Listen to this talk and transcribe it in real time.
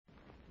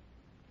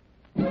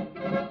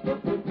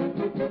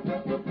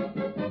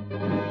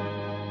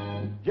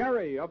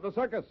of the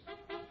Circus.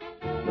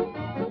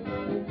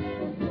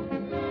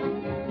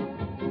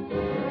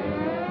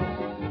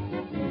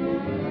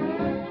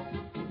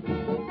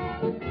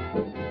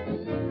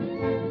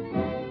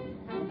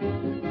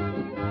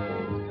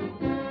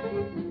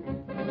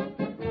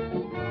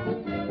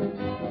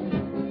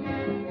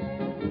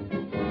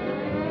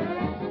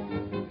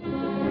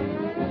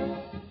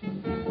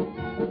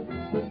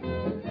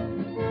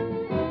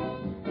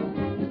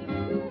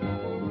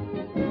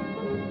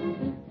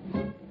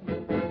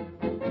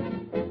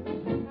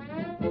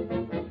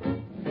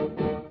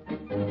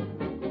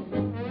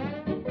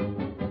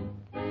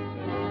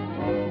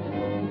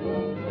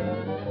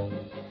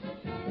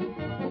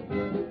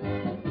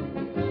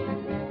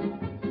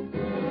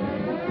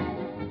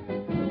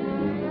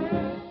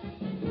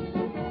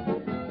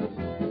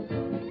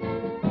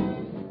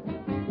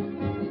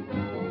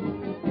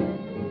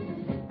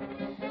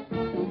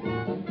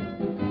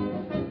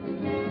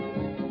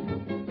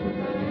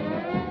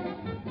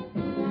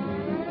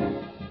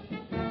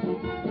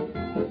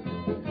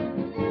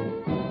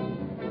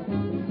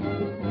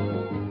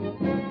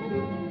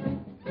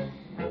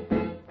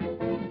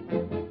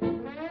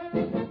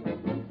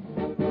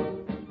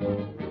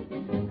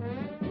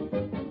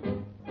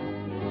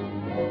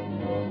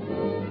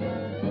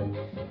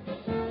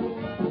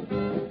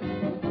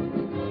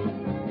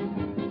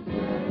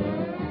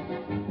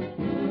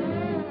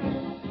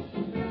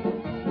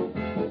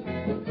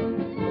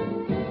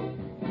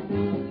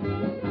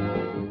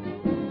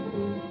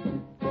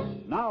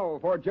 Now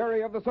for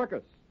Jerry of the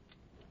Circus.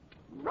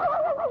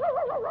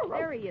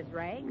 There he is,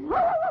 Rags.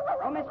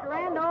 Oh, Mr.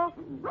 Randall.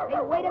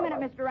 Hey, wait a minute,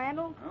 Mr.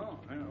 Randall. Oh,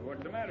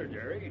 what's the matter,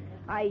 Jerry?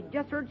 I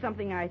just heard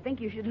something I think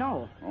you should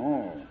know.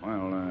 Oh,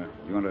 well,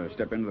 you want to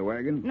step into the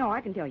wagon? No,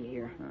 I can tell you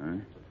here.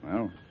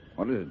 Well,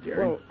 what is it,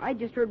 Jerry? Well, I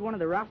just heard one of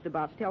the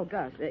roustabouts tell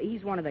Gus.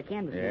 He's one of the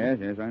canvassers.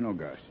 Yes, I know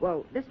Gus.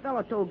 Well, this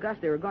fellow told Gus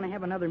they were going to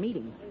have another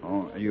meeting.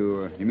 Oh,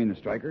 you mean the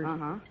strikers?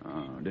 Uh-huh.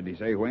 Did he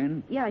say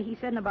when? Yeah, he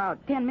said in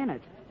about 10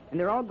 minutes. And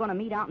they're all going to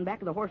meet out in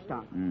back of the horse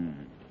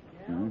town.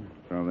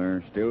 So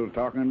they're still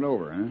talking it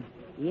over, huh?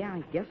 Yeah,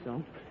 I guess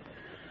so.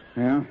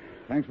 Yeah,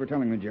 thanks for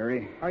telling me,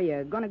 Jerry. Are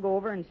you going to go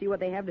over and see what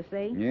they have to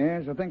say?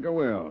 Yes, I think I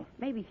will.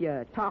 Maybe if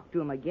you talk to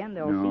them again,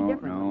 they'll see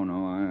different.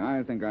 No.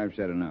 I think I've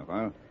said enough.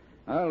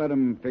 I'll let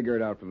them figure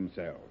it out for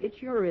themselves. It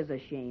sure is a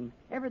shame.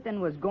 Everything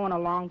was going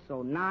along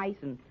so nice,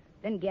 and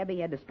then Gabby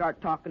had to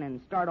start talking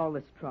and start all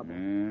this trouble.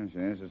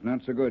 Yes, it's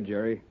not so good,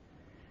 Jerry.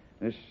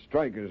 This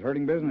strike is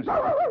hurting business.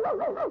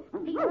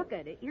 Hey, look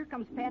at it. Here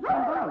comes Patsy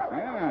and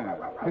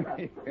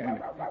Bumps. Yeah.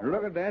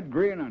 Look at that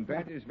grin on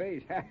Patsy's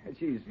face.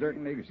 She's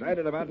certainly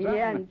excited about something.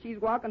 Yeah, and she's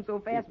walking so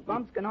fast,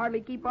 Bumps can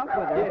hardly keep up with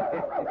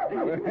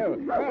her.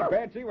 well,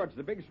 Patsy, what's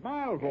the big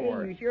smile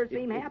for? Hey, you sure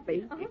seem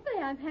happy. I'll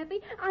say I'm happy.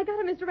 I got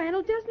a Mr.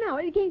 Randall just now.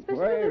 It came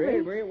special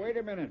delivery. Wait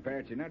a minute,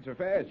 Patsy. Not so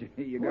fast.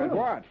 You got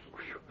what?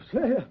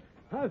 Say,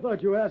 I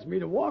thought you asked me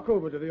to walk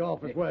over to the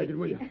office wagon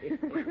with you.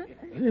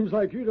 Seems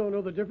like you don't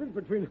know the difference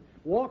between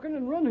walking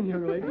and running,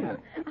 young lady.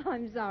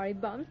 I'm sorry,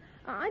 Bumps.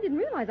 I didn't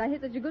realize I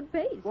hit such a good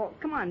pace. Well,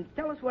 come on,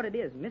 tell us what it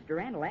is. Mr.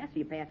 Randall asked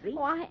you, Patsy.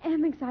 Oh, I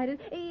am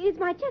excited. It's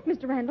my check,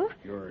 Mr. Randall.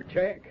 Your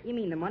check? You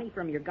mean the money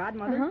from your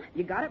godmother? Uh-huh.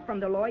 You got it from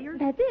the lawyer?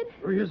 That's it.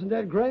 Isn't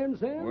that grand,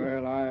 Sam?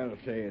 Well, I'll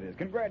say it is.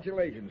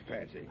 Congratulations,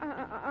 Patsy.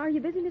 Are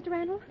you busy, Mr.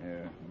 Randall?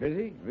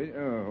 Busy?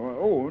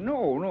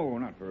 No,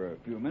 not for a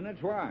few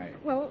minutes. Why?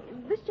 Well,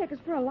 this check is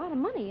for a lot of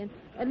money, and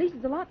at least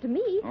it's a lot to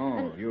me.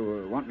 Oh,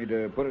 you want me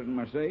to put it in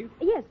my safe?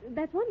 Yes,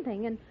 that's one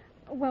thing, and...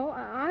 Well,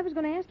 I was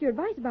going to ask your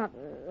advice about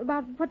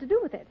what to do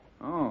with it.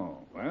 Oh,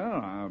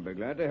 well, I'll be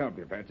glad to help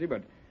you, Patsy,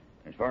 but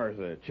as far as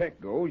the check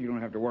goes, you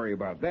don't have to worry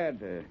about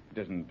that. It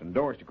isn't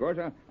endorsed, of course.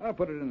 I'll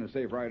put it in the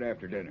safe right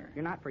after dinner.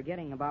 You're not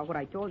forgetting about what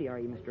I told you, are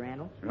you, Mr.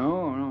 Randall?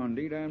 No,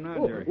 indeed I'm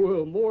not, Jerry.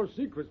 Well, more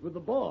secrets with the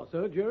boss,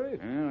 huh, Jerry?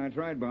 Well, that's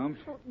right, Bumps.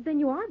 Well, then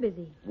you are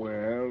busy.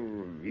 Well,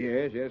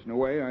 yes, in a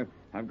way.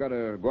 I've got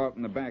to go out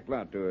in the back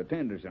lot to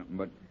attend to something,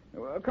 but...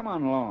 Well, come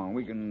on along.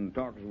 We can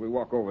talk as we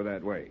walk over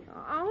that way.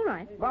 All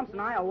right. Bumps and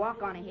I'll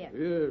walk on ahead.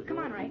 Yes. Come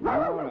on, Ray.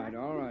 All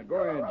right. Go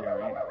ahead,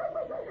 Jerry.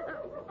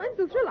 I'm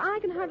so thrilled I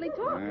can hardly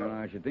talk. Well,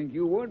 I should think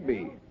you would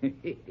be.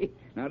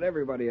 Not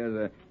everybody has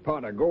a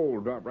pot of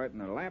gold drop right in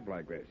their lap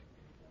like this.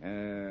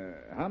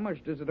 How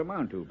much does it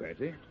amount to,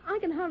 Patsy? I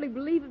can hardly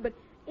believe it, but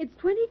it's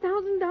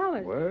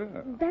 $20,000.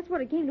 Well... That's what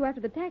it came to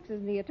after the taxes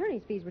and the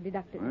attorney's fees were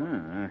deducted.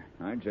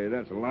 I'd say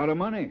that's a lot of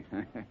money.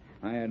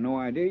 I had no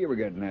idea you were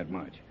getting that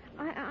much.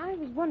 I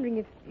was wondering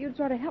if you'd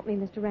sort of help me,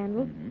 Mr.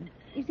 Randall. Mm-hmm.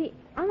 You see,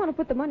 I want to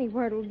put the money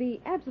where it'll be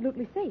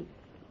absolutely safe.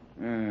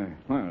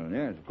 Well,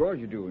 yes, of course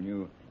you do,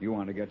 and you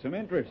want to get some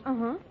interest.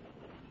 Uh-huh.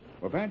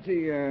 Well,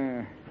 Patsy,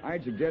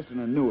 I'd suggest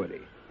an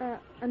annuity.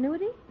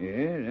 Annuity?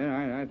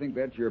 Yeah, I think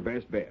that's your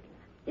best bet.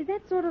 Is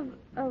that sort of,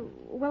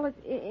 well,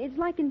 it's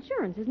like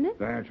insurance, isn't it?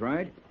 That's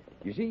right.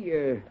 You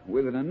see,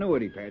 with an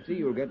annuity, Patsy,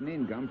 you'll get an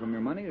income from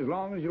your money as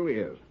long as you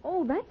live.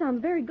 Oh, that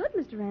sounds very good,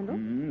 Mr. Randall.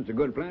 It's a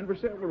good plan for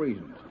several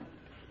reasons.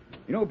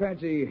 You know,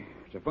 Patsy,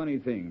 it's a funny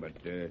thing, but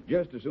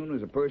just as soon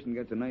as a person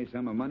gets a nice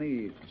sum of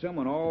money,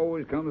 someone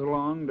always comes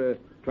along to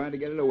try to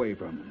get it away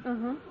from them.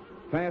 Uh-huh.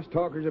 Fast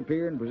talkers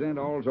appear and present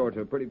all sorts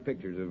of pretty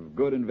pictures of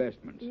good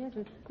investments. Yes,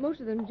 and most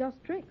of them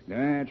just tricks.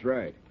 That's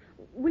right.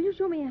 Will you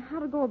show me how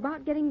to go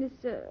about getting this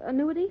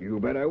annuity? You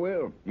bet I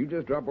will. You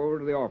just drop over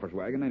to the office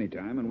wagon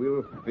anytime, and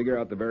we'll figure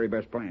out the very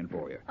best plan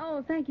for you.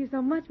 Oh, thank you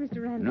so much,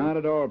 Mr. Randall. Not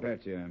at all,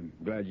 Patsy. I'm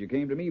glad you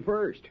came to me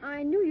first.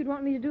 I knew you'd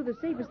want me to do the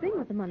safest thing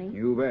with the money.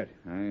 You bet.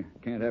 I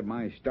can't have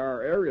my star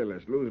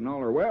aerialist losing all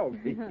her wealth.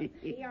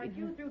 See, aren't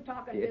you through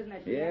talking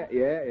business Yeah,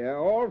 yet?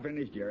 all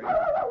finished, Jerry.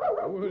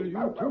 Well,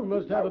 you two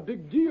must have a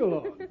big deal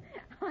on.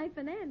 I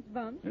finance,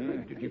 Bumps.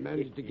 Did you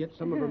manage to get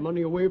some of her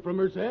money away from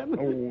her, Sam?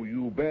 Oh,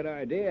 you bet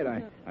I did.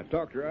 I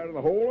talked her out of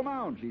the whole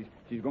amount.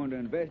 She's going to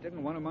invest it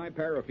in one of my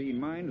paraffin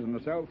mines in the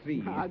South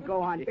Sea.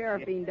 Go on.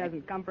 Paraffin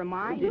doesn't come from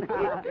mine.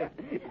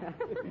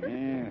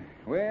 Yeah.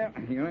 Well,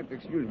 you'll have to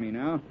excuse me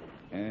now.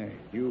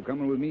 You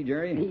coming with me,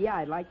 Jerry? Yeah,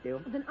 I'd like to.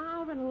 Then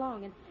I'll run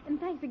along, and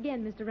thanks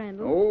again, Mr.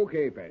 Randall.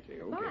 Okay,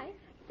 Patsy. Okay. Bye.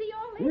 See you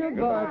all later.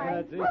 Goodbye,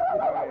 Patsy.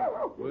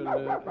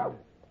 Well,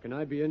 can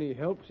I be any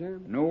help,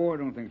 Sam? No, I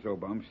don't think so,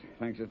 Bumps.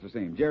 Thanks just the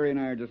same. Jerry and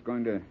I are just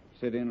going to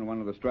sit in on one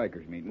of the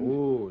strikers' meetings.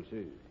 Oh,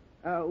 see.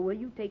 Will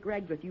you take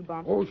Regs with you,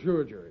 Bumps? Oh,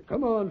 sure, Jerry.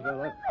 Come on,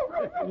 fella.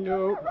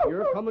 No,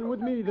 you're coming with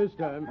me this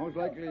time. Most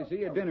likely to see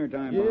you at dinner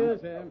time, Yes,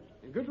 Bumps. Sam.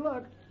 And good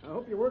luck. I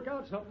hope you work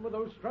out something with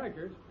those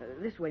strikers.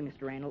 This way,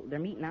 Mr. Randall. They're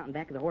meeting out in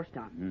back of the horse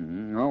top.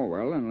 Mm-hmm. Oh,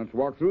 well, then let's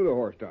walk through the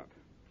horse top.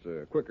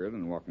 It's quicker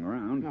than walking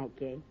around.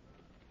 Okay.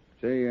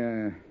 Say,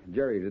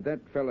 Jerry, did that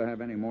fella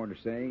have any more to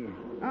say?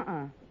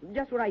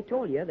 Just what I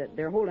told you, that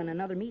they're holding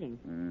another meeting.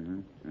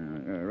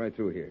 Mm-hmm. Right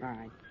through here. All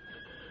right.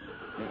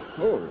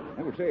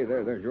 Say,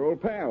 there's your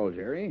old pal,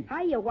 Jerry.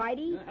 Hiya,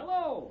 Whitey.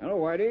 Hello. Hello,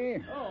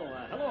 Whitey. Oh,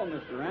 hello,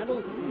 Mr.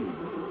 Randall.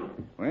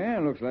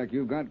 Well, looks like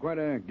you've got quite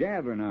a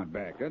gathering out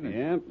back, doesn't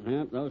it?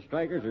 Yep, those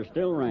strikers are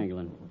still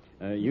wrangling.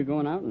 You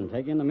going out and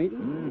taking the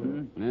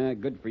meeting? Mm-hmm.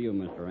 Good for you,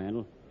 Mr.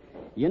 Randall.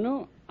 You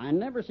know, I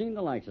never seen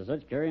the likes of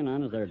such carrying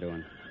on as they're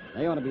doing.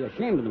 They ought to be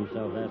ashamed of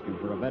themselves asking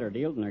for a better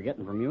deal than they're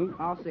getting from you.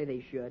 I'll say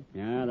they should.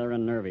 Yeah, they're a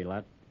nervy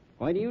lot.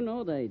 Why do you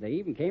know they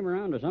even came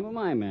around to some of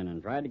my men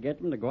and tried to get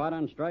them to go out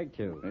on strike,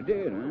 too? They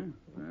did,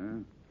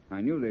 huh?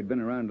 I knew they'd been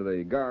around to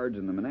the guards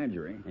and the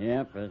menagerie.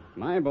 Yep, but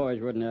my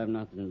boys wouldn't have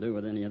nothing to do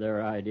with any of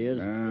their ideas.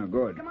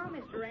 Good. Come on,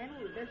 Mr. Randall.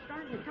 They're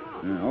starting to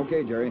talk.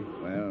 Okay, Jerry.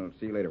 Well,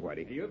 see you later,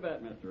 Whitey. You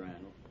bet, Mr.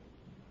 Randall.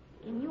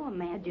 Can you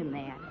imagine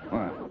that?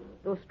 What?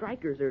 Those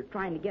strikers are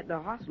trying to get the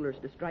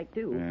hostlers to strike,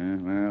 too. Yeah,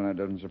 well, that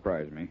doesn't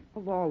surprise me.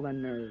 Of all the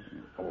nerve.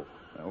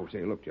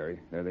 Say, look, Jerry.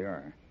 There they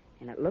are.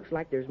 And it looks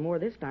like there's more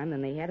this time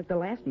than they had at the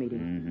last meeting.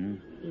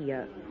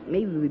 Mm-hmm.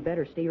 Maybe we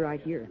better stay right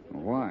here.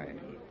 Why?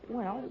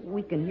 Well,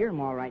 we can hear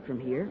them all right from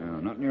here.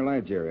 Not in your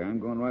light, Jerry. I'm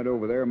going right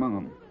over there among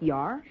them. You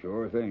are?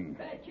 Sure thing.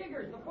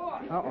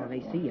 Uh-oh,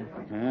 they see you.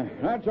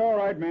 That's all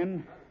right,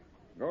 men.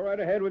 Go right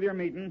ahead with your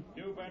meeting.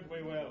 You bet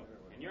we will.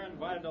 And you're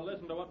invited to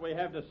listen to what we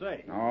have to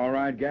say. All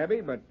right,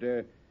 Gabby, but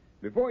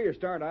before you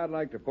start, I'd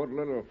like to put a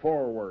little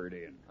forward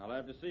in. I'll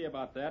have to see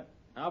about that.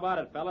 How about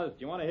it, fellas? Do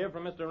you want to hear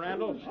from Mr.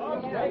 Randall?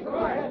 Okay, go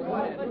ahead.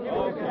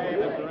 Okay,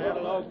 Mr.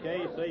 Randall,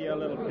 okay. See you a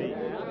little piece.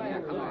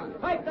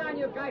 Pipe down,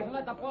 you guys, and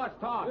let the boss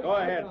talk. Go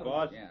ahead,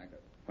 boss.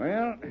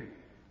 Well,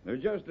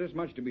 there's just this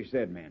much to be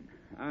said, men.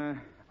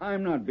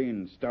 I'm not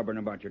being stubborn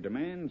about your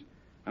demands.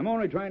 I'm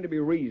only trying to be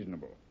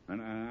reasonable.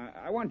 And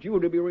I want you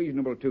to be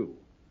reasonable, too.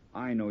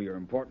 I know you're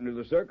important to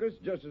the circus,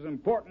 just as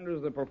important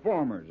as the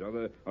performers or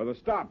the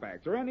stop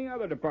acts or any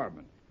other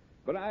department.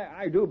 But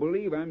I do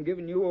believe I'm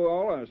giving you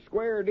all a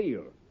square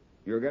deal.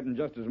 You're getting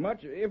just as much,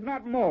 if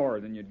not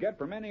more, than you'd get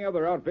from any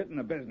other outfit in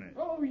the business.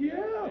 Oh, yeah?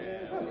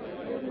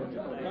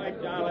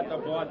 Pipe down, let the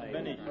boss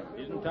finish.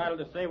 He's entitled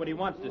to say what he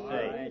wants to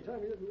say.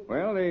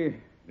 Well, the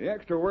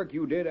extra work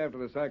you did after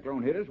the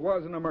cyclone hit us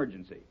was an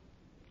emergency.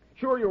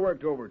 Sure, you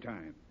worked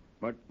overtime.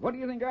 But what do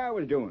you think I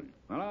was doing?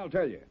 Well, I'll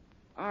tell you.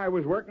 I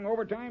was working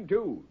overtime,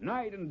 too,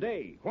 night and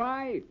day.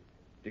 Why?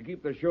 To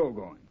keep the show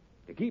going.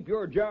 To keep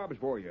your jobs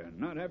for you and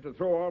not have to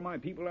throw all my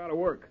people out of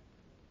work.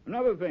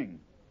 Another thing,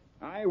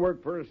 I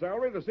work for a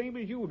salary the same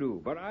as you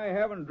do, but I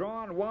haven't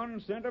drawn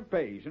 1 cent of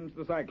pay since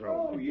the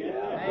cyclone. Oh,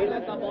 yeah? Hey,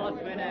 let the boss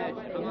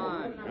finish. Come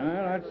on.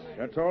 Well,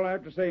 that's all I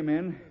have to say,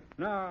 men.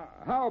 Now,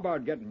 how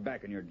about getting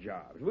back in your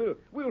jobs?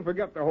 We'll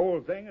forget the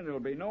whole thing, and there'll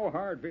be no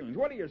hard feelings.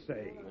 What do you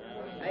say?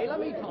 Hey, let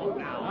me talk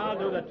now. I'll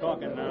do the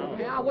talking now.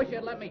 Hey, I wish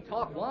you'd let me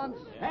talk once.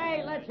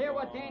 Hey, let's hear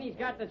what Danny's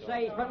got to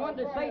say. He's been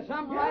wanting to say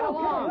something right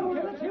along.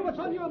 Okay, let's hear what's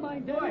on your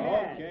mind, Danny.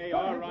 Okay,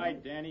 all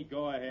right, Danny,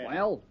 go ahead.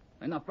 Well,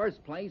 in the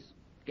first place,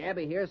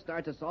 Gabby here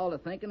starts us all to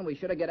thinking we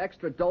should have get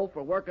extra dough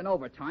for working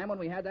overtime when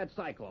we had that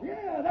cyclone.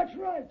 Yeah, that's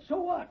right. So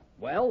what?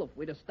 Well, if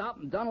we'd have stopped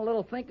and done a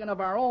little thinking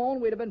of our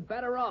own, we'd have been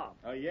better off.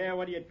 Oh, yeah?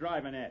 What are you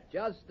driving at?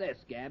 Just this,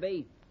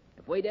 Gabby.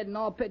 If we didn't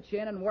all pitch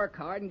in and work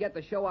hard and get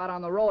the show out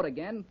on the road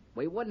again,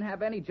 we wouldn't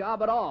have any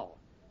job at all.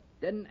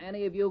 Didn't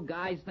any of you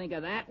guys think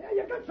of that? Yeah,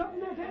 you got something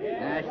there,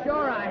 Danny?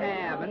 Sure I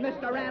have, and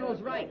Mr.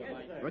 Randall's right.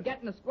 We're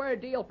getting a square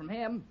deal from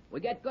him. We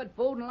get good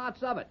food and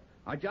lots of it.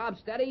 Our job's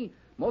steady.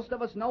 Most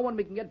of us know when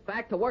we can get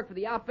back to work for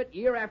the outfit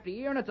year after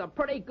year, and it's a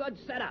pretty good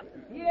setup.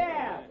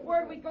 Yeah.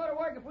 Where'd we go to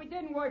work if we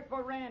didn't work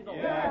for Randall?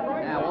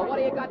 Now, well, what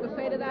do you got to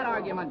say to that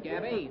argument,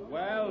 Gabby?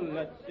 Well,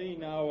 let's see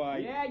now.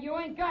 Yeah, you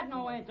ain't got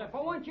no answer.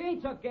 For once, you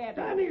ain't so gabby.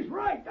 Danny's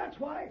right, that's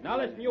why. Now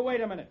listen, you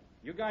wait a minute.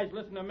 You guys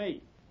listen to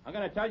me. I'm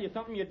going to tell you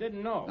something you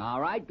didn't know.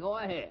 All right, go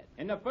ahead.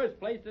 In the first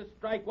place, this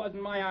strike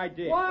wasn't my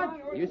idea.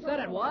 What? You said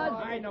it was.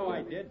 I know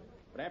I did.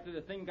 But after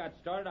the thing got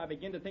started, I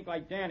began to think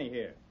like Danny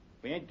here.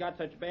 We ain't got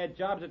such bad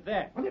jobs at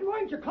that. Well, then why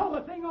didn't you call the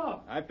thing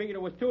off? I figured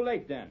it was too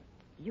late then.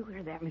 You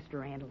hear that,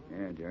 Mr. Randall?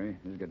 Yeah, Jerry,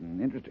 this is getting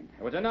interesting.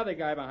 There was another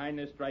guy behind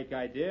this strike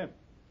idea.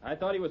 I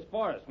thought he was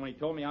for us when he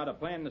told me how to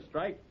plan the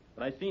strike,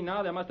 but I see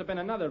now there must have been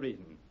another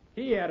reason.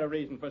 He had a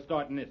reason for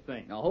starting this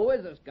thing. Now, who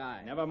is this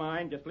guy? Never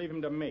mind, just leave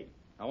him to me.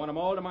 I want him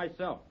all to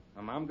myself.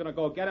 I'm going to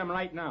go get him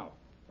right now.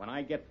 When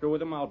I get through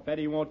with him, I'll bet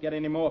he won't get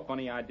any more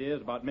funny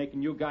ideas about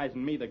making you guys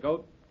and me the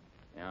goat.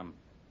 Yeah,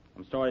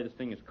 I'm sorry this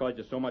thing has caused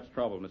you so much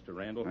trouble, Mr.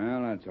 Randall.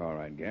 Well, that's all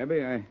right,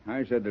 Gabby.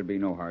 I said there'd be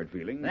no hard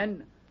feelings.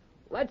 Then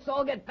let's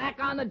all get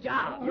back on the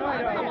job. Come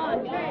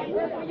on,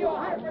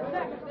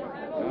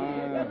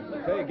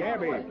 say,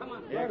 Gabby.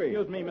 Yeah,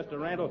 excuse me, Mr.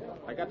 Randall.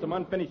 I got some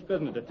unfinished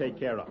business to take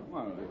care of.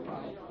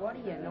 What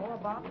do you know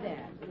about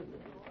that?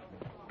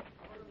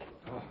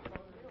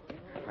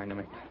 Trying to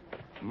make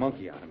a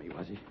monkey out of me,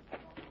 was he?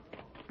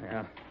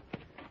 Yeah.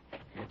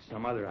 He had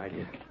some other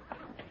idea.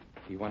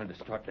 He wanted to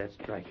start that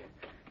strike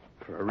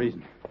for a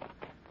reason.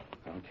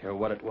 I don't care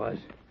what it was,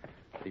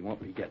 but he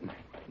won't be getting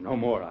no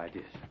more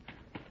ideas.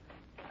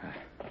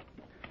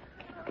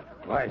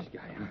 Wise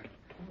guy, huh?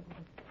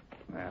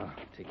 Well,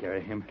 take care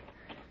of him.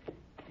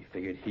 He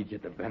figured he'd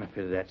get the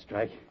benefit of that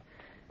strike.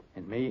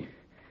 And me,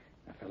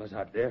 the fellas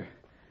out there,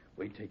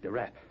 we'd take the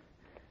rap.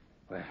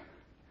 Well,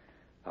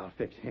 I'll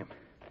fix him.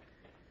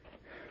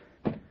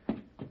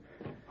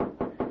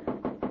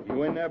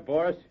 You in there,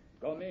 Boris?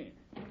 Call me.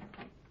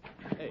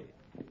 Hey,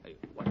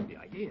 what's the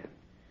idea?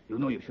 You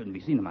know you shouldn't be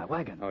seen in my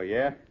wagon. Oh,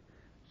 yeah?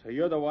 So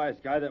you're the wise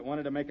guy that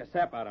wanted to make a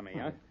sap out of me,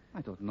 huh?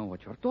 I don't know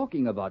what you're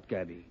talking about,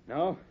 Gabby.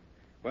 No?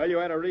 Well, you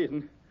had a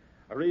reason.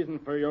 A reason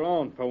for your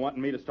own for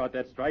wanting me to start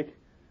that strike.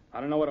 I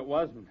don't know what it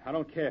was, and I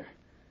don't care.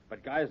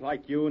 But guys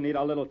like you need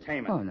a little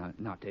taming. Oh,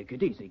 now take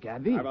it easy,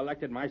 Gabby. I've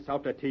elected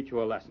myself to teach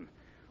you a lesson.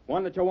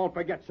 One that you won't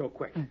forget so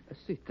quick.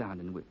 Sit down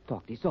and we'll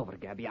talk this over,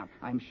 Gabby.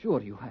 I'm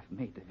sure you have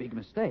made a big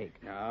mistake.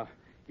 No,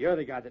 you're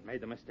the guy that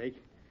made the mistake.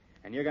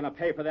 And you're going to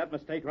pay for that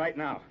mistake right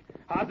now.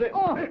 How's it?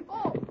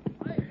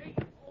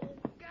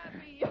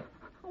 Gabby,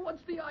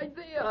 what's the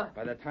idea?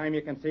 By the time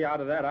you can see out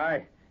of that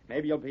eye,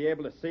 maybe you'll be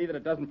able to see that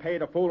it doesn't pay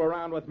to fool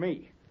around with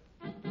me.